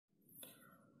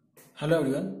Hello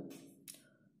everyone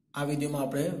आ video में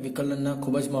आपणे विकलनना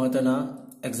खूब ज महत्वना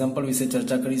एक्जाम्पल विषे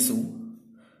चर्चा करीशुं।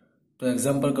 तो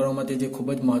एक्जाम्पल करवा माटे जे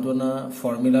खूब ज महत्वना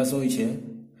फॉर्म्युलास होय छे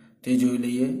ते जोई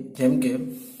लईए। जेम के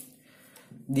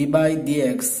D bye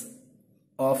dx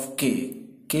of k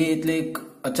k एटले एक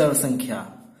अचल संख्या,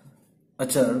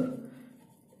 अचल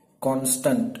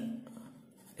कॉन्स्टंट,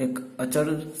 एक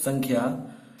अचल संख्या,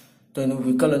 तो एनु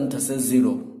विकलन थशे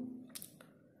 0।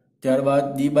 त्यारबाद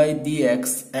D bye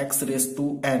dx x raise to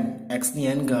n, x ની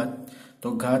n घात,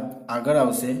 तो घात आगर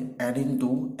आवशे n into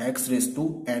x raise to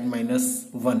n minus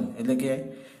 1 એટલે કે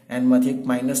n માંથી એક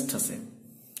માઇનસ થશે।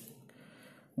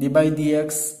 D bye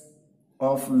dx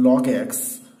of log x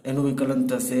એનું વિકલન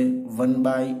થશે 1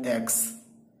 by x।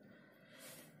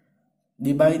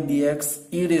 D bye dx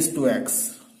e raise to x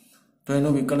तो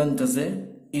એનું વિકલન થશે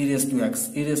e raise to x,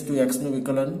 e raise to x નું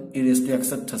વિકલન e रेस टू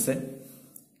x જ થશે।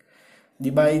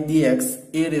 D bye dx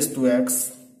a raise to x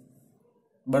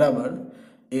बराबर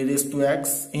a raise to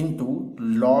x into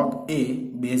log a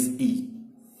base e।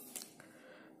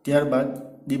 त्यारबाद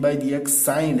D bye dx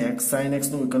sin x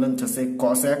નું વિકલન થશે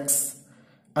cos x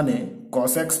અને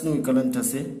cos x નું વિકલન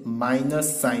થશે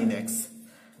માઇનસ sin x।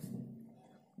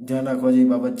 ધ્યાન રાખવા જેવી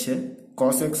બાબત છે,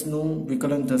 cos x નું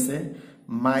વિકલન થશે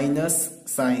minus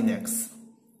sin x।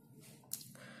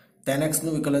 tan x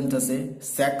નું વિકલન થશે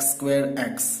sec સ્ક્વેર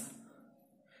x।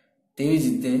 तेवी ज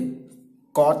रीते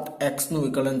cot x નું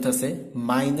વિકલન થશે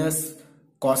minus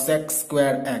cosec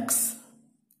square x।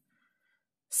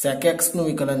 sec x નું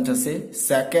વિકલન થશે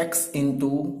sec x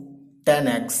into tan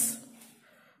x।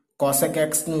 cosec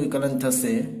x નું વિકલન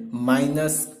થશે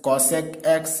minus cosec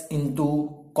x into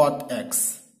cot x।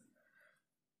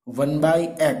 1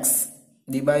 by x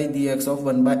D bye dx of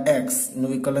 1 bye x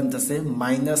નું વિકલન થશે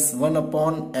minus 1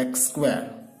 upon x square.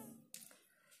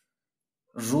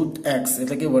 Root x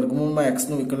એટલે કે વર્ગમૂળમાં x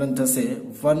નું વિકલન થશે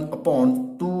 1 अपॉन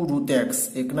 2 रूट x,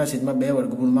 1/2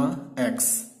 વર્ગમૂળમાં x।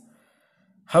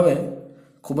 હવે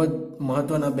ખૂબ જ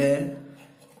મહત્વના બે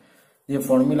જે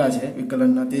ફોર્મ્યુલા છે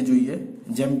વિકલનના તે જોઈએ।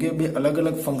 જેમ કે બે અલગ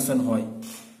અલગ ફંક્શન હોય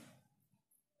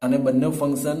અને બંને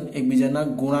ફંક્શન એકબીજાના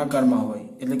ગુણાકારમાં હોય,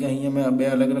 એટલે કે અહીંયા મેં બે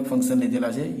અલગ અલગ ફંક્શન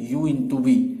લીધેલા છે u *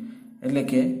 v, એટલે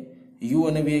કે u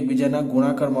અને v એકબીજાના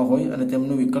ગુણાકારમાં હોય અને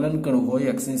તેમનું વિકલન કરવું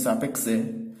હોય x ની સાપેક્ષે,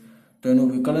 तो एनु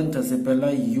विकलन थशे पहला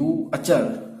u अचल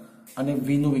अने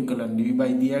v नु विकलन du by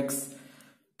dx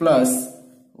plus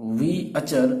v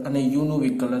अचल अने u नु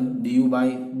विकलन du by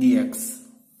dx।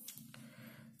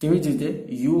 तेवी ज रीते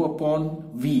u अपॉन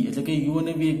v એટલે કે u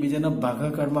અને v એકબીજાના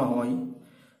ભાગાકારમાં હોય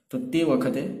તો તે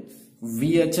વખતે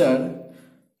v અચળ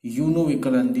u નું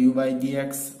વિકલન du by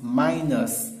dx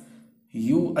minus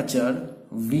u અચળ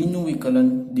v નું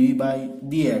વિકલન du by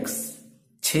dx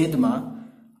છેદમાં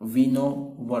v નો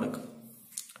વર્ગ।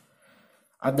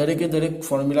 आ दरेके दरेक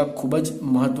फॉर्म्युला खूब ज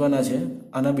महत्वना है।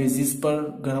 आना बेसिस पर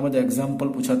घणा बधा एक्जाम्पल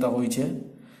पूछाता होय छे,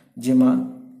 जेमां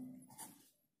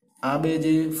आ बे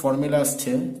जे फॉर्म्युलास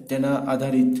छे तेना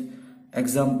आधारित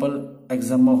एक्जाम्पल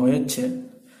एक्जाम में होय ज छे।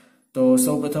 तो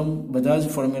सौप्रथम बधा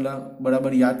ज फॉर्म्युला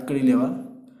बराबर याद करी लेवा।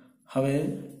 हवे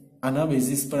आना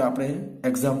बेसिस पर आपणे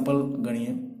एक्जाम्पल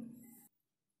गणीए।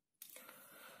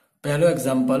 पहलो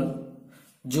एक्जाम्पल,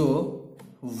 जो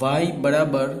y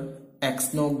बराबर x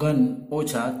નો ઘન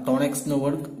ઓછા 3x નો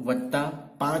વર્ગ વત્તા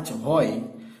 5 હોય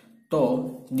તો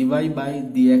dy by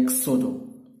dx શોધો।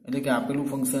 એટલે કે આપેલું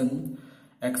ફંક્શન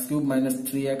x³ -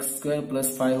 3x²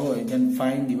 + 5 હોય then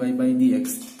find dy by dx।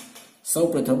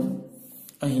 સૌપ્રથમ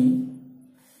અહીં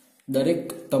દરેક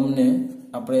તમને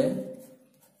આપણે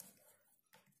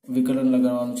વિકલન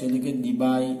લગાવવાનું છે, એટલે કે dy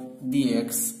by dx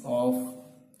of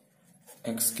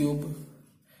x³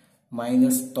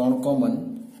 - 3 common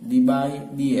D bye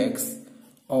dx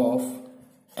of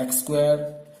x square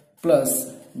plus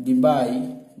D bye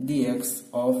dx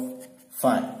of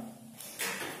 5।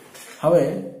 હવે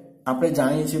આપણે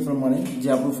જાણીએ છીએ પ્રમાણે જે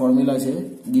આપણું ફોર્મ્યુલા છે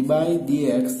D bye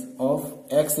dx of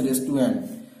x raised to n,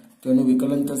 તો એનું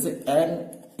વિકલન થશે n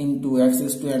into x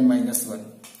raised to n minus 1।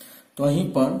 તો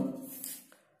અહીં પણ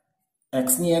x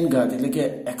ની n ઘાત એટલે કે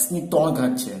x ની 3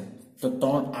 ઘાત છે, તો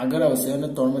 3 આગળ આવશે અને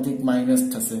 3 માંથી એક માઈનસ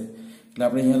થશે, એટલે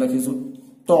આપણે અહીંયા લખીશું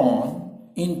 3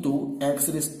 इंटू एक्स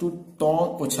रेस टू 3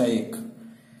 ओछा 1।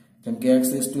 जेम के एक्स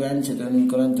रेस टू n છે તો એનું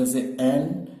વિકલન થશે n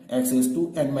x raise to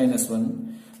n minus 1।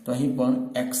 તો અહીં પણ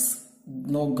x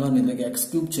નો ઘન એટલે કે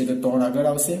x³ છે એટલે 3 આગળ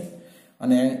આવશે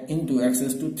અને into x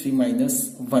raise to 3 minus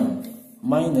 1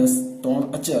 minus 3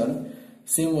 અચળ,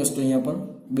 સેમ વસ્તુ અહીંયા પણ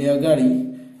 2 અગાડી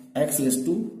x રેસ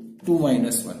ટુ 2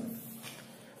 માઈનસ 1।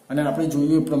 અને આપણે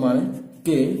જોયું એ પ્રમાણે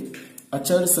કે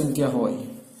અચળ સંખ્યા હોય,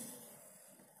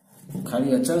 खाली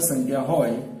अचल संख्या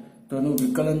होय तो एनु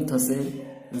विकलन थशे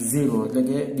 0 એટલે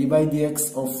કે d by dx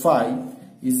of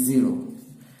 5 is 0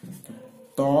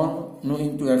 3 no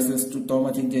into x raised to 3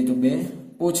 માંથી જાય તો 2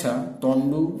 ઓછા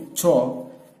 3 દુ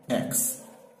 6 x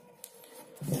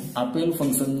આપેલ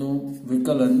ફંક્શન નું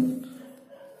વિકલન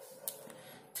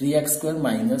 3x square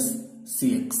minus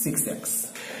 6x.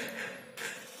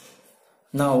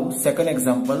 Now second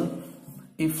example,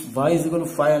 if y is equal to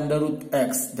 5 under root x,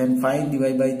 then find dy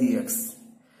by dx.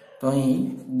 तो અહીં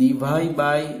dy by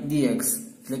dx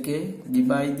એટલે કે dy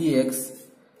by dx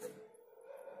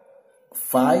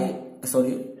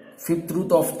 5th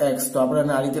root of x તો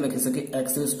આપણે આ રીતે લખી શકીએ x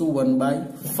raised to 1 by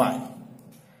 5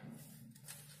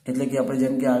 એટલે કે આપણે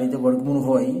જેમ કે આ રીતે વર્ગમૂળ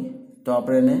હોય તો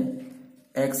આપણે એને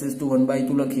x raised to 1 by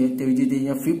 2 લખીએ તેવી જ રીતે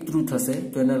અહીંયા 5th root હશે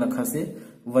તો એને લખાશે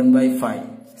 1 by 5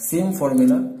 સેમ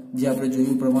ફોર્મ્યુલા જે આપણે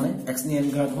જોયું પ્રમાણે x ની n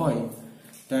ઘાત હોય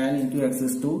તો n into x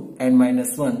raised to n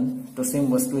minus 1 તો સેમ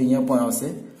વસ્તુ અહીંયા પણ આવશે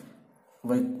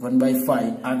 1 by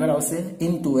 5 આગળ આવશે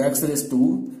into x raised to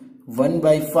 1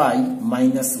 by 5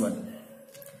 minus 1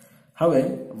 હવે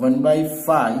 1 by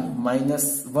 5 minus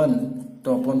 1 તો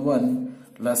upon 1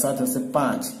 લસા થશે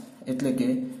 5 એટલે કે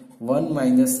 1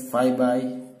 minus 5 by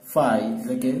 5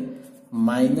 એટલે કે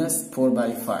minus 4 by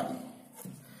 5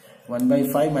 1 by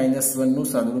 5 minus 1 નું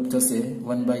સાદુરૂપ થશે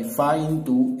 1 by 5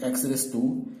 into x raised to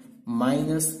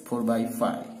minus 4 by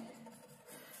 5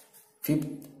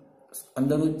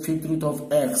 fifth root of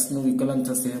x નું વિકલન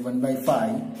થશે 1 by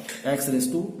 5 x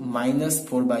raised to minus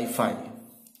 4 by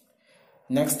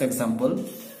 5 next example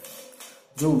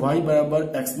જો y બરાબર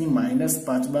x ની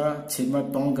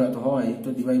 -5/3 ઘાત હોય તો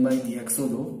dy by dx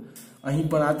શોધો અહીં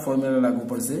પણ આ જ ફોર્મ્યુલા લાગુ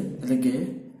પડશે એટલે કે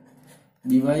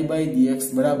dy by dx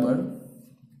બરાબર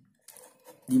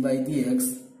d by dx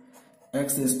x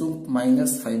raised to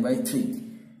 -5/3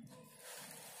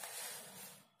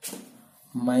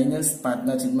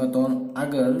 -5/3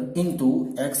 આગળ into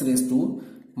x raised to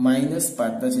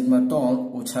 -5/3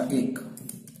 ઓછા 1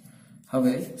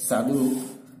 હવે સાદુરૂપ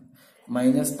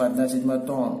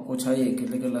 -5/3 ઓછા 1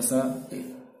 એટલે કે લસા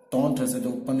 3 થશે તો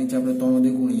ઉપર નીચે આપણે 3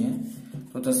 વડે ગુણીએ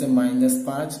તો થશે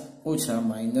 -5 ઓછા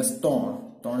 -3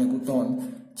 3 * 3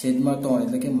 છેદમાં 3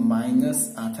 એટલે કે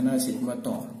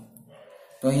 -8/3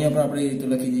 તો અહીંયા પણ આપણે એ રીતે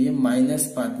લખી દઈએ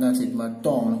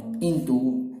 -5/3 into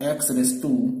x raised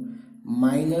to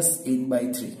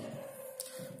 -8/3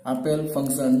 આપેલ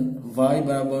ફંક્શન y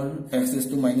બરાબર x raised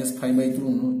to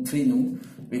 -5/3 નું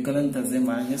વિકલન થશે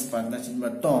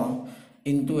 -5/3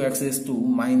 into x raised to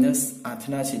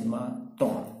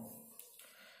 -8/3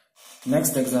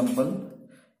 next example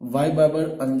y બરાબર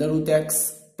under root x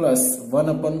plus 1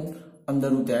 upon under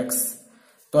root x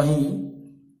તો અહીં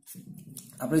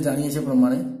આપણે જાણીએ છીએ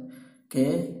પ્રમાણે કે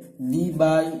d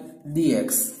by dx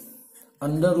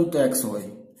under root x હોય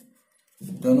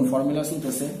તો એનું ફોર્મ્યુલા શું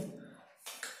થશે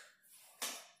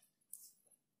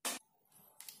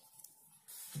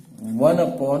 1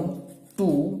 upon 2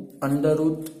 under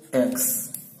root x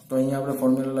તો અહીં આપણે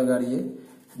formula લગાડીએ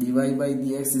dy by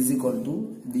dx is equal to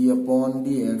d upon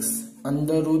dx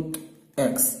under root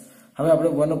x હવે આપણે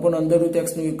 1 upon under root x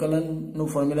નું વિકલન નું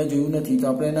ફોર્મ્યુલા જોયું નથી તો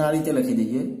આપણે એને આ રીતે લખી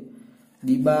દઈએ d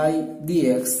by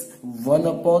dx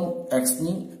 1 upon x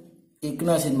ની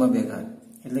 1/2 ઘાત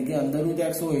એટલે કે અંદર રૂટ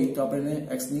x હોય તો આપણે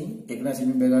x ની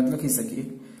 1/2 ઘાત લખી શકીએ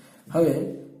હવે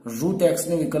રૂટ x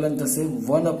નું વિકલન થશે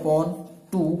 1 upon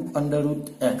 2 under root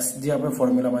x જે આપણે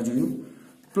ફોર્મ્યુલામાં જોયું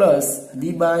plus d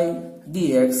by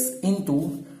dx into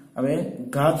હવે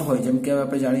ઘાત હોય જેમ કે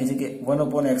આપણે જાણીએ છીએ કે 1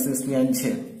 upon x raised to n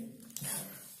છે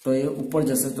તો એ ઉપર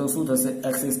જશે તો શું થશે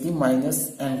x raised to -n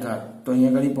ઘાત તો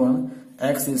અહીંયા આગળ પણ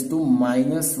x raised to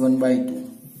 -1/2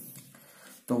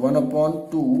 તો 1 upon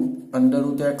 2 under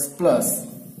root x plus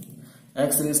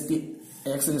x raised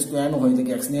to n હોય એટલે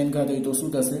કે x ની n ઘાત હોય તો શું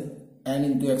થશે n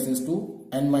into x raised to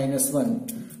n-1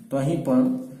 તો અહીં પણ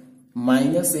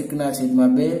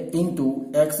 -1/2 into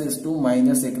x raised to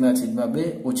 -1/2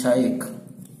 ઓછા 1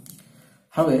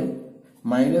 હવે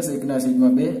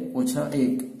 -1/2 ઓછા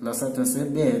 1 લસા થશે 2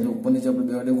 એટલે ઉપર નીચે આપણે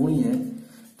 2 વડે ગુણીએ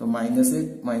તો -1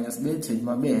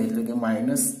 -2/2 એટલે કે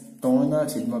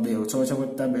 -3/2 ઓછા ઓછા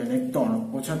વત્તા 2 ને 3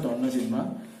 ઓછા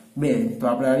 3/2 તો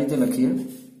આપણે આ રીતે લખીએ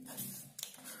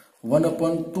 1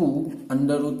 upon 2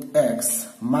 under root x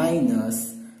minus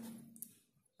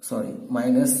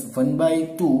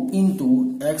 1/2 into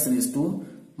x raised to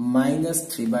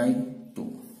 -3/2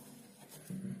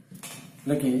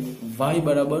 એટલે કે y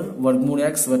બરાબર વર્ગમૂળ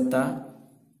x વત્તા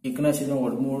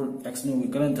 1/વર્ગમૂળ x નું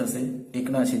વિકલન થશે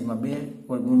 1/2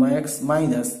 વર્ગમૂળમાં x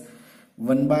minus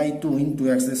 1/2 into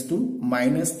x raised to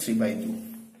 -3/2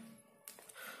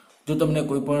 જો તમને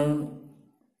કોઈ પણ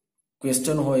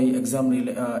ક્વેશ્ચન હોય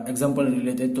એક્ઝામ્પલ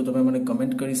રિલેટેડ તો તમે મને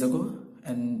કમેન્ટ કરી શકો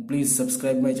and please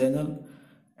subscribe my channel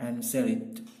and share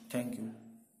it. Thank you.